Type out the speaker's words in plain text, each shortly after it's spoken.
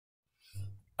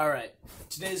Alright,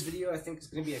 today's video I think is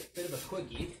going to be a bit of a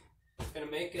quickie. I'm going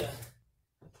to make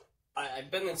I've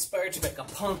been inspired to make a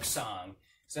punk song.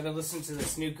 So I've been listening to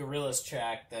this new Gorillaz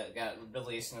track that got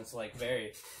released, and it's like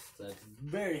very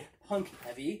punk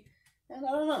heavy. And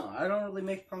I don't know, I don't really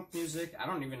make punk music. I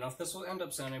don't even know if this will end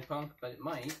up sounding punk, but it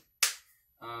might.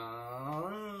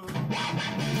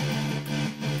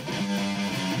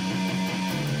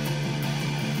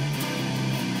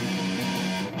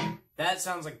 That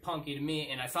sounds like punky to me,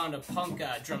 and I found a punk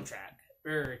drum track.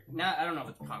 Or, not, I don't know if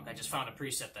it's punk, I just found a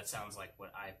preset that sounds like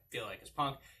what I feel like is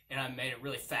punk, and I made it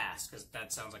really fast, because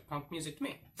that sounds like punk music to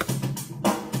me.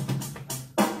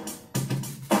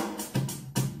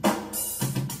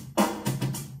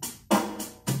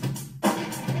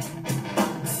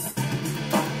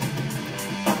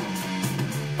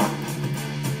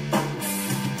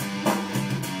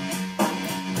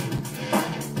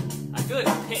 I feel like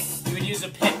a pick. You would use a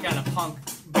pick on a punk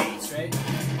bass, right?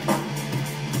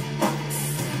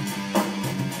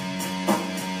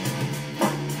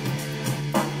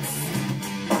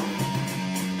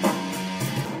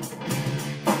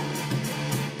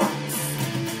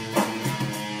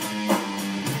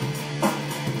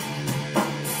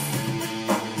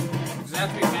 Does that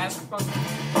have to be fast for punk?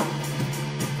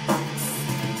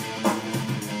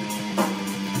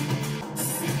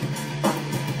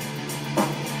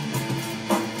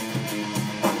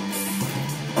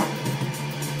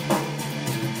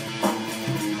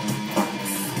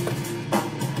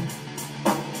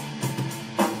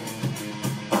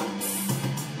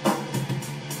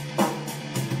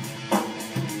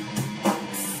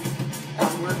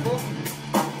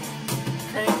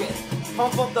 Crank it.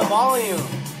 Pump up the volume.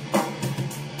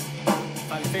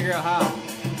 If I can figure out how.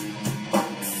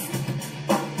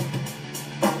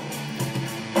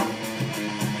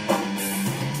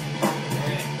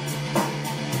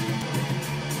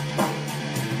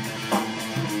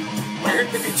 Where'd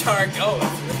the guitar go?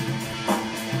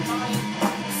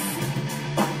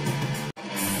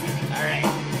 Alright,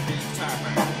 here's the guitar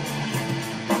part.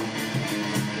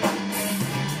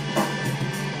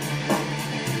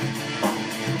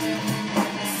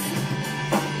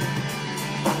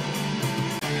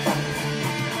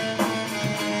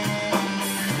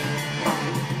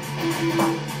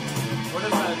 What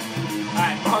is that?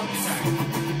 Alright, punk guitar.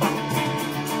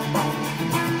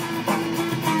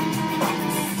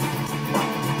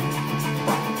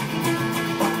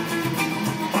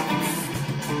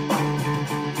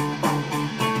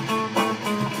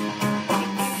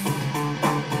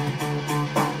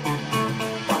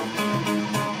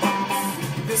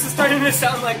 This is starting to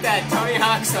sound like that Tony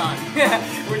Hawk song,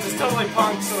 which is totally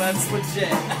punk, so that's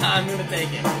legit. I'm gonna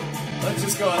take it. Let's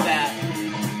just go with that.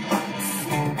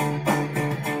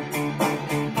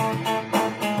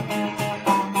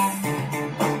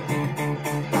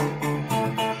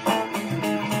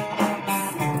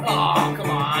 Oh, come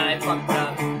on, I fucked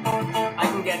up. I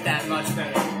can get that much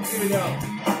better. Here we go.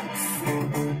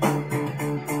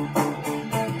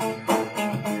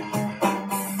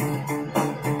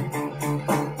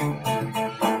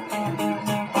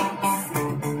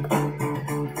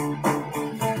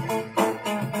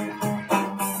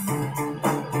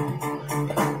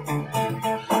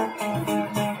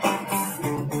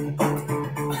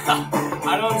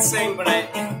 I don't sing, but I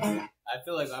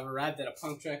feel like I've arrived at a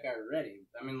punk track already.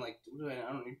 I mean, like,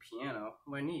 I don't need piano.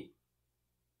 What do I need?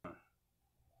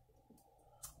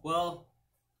 Well,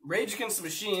 Rage Against the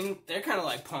Machine, they're kind of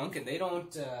like punk, and they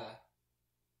don't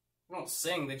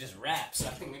sing, they just rap, so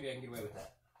I think maybe I can get away with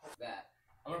that.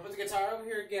 I'm gonna put the guitar over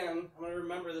here again. I'm gonna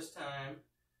remember this time.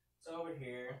 It's over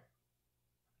here.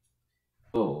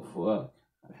 Oh, fuck.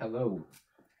 Hello.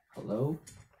 Hello?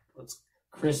 Let's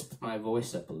crisp my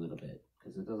voice up a little bit,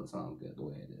 because it doesn't sound good the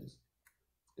way it is.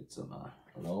 Get some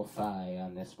lo-fi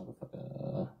on this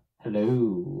motherfucker.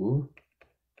 Hello?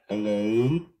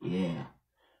 Hello? Yeah.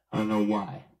 I don't know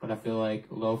why, but I feel like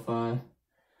lo-fi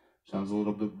sounds a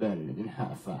little bit better than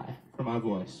hi-fi for my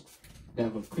voice. They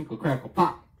have a crinkle, crackle,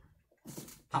 pop.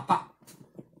 Pop, pop.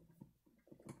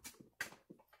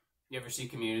 You ever see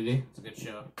Community? It's a good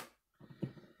show.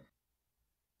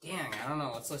 Dang, I don't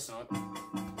know. Let's listen.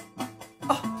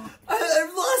 Oh,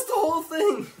 I've lost the whole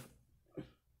thing.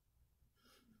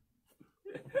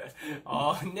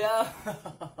 Oh no.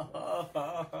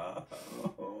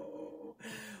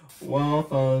 Well,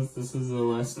 fellas, this is a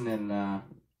lesson in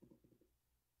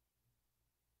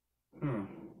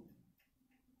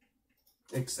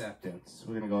acceptance.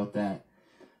 We're gonna go with that.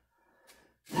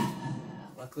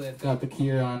 Luckily, I've got the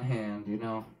cure on hand, you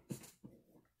know.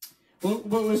 Well,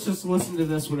 let's just listen to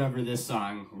this, whatever this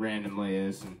song randomly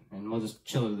is, and we'll just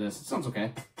chill to this. It sounds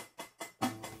okay.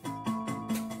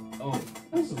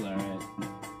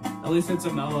 At least it's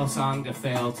a mellow song to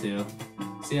fail to.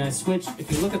 See, I switched, if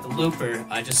you look at the looper,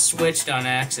 I just switched on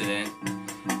accident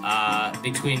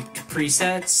between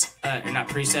presets, or not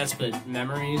presets, but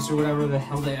memories or whatever the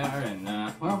hell they are, and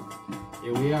well,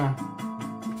 here we are.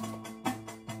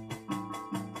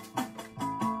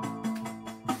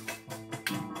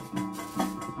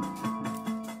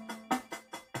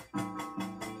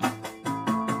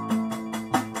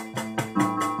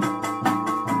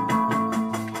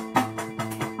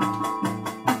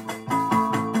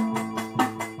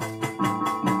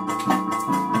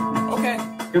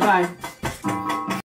 Goodbye.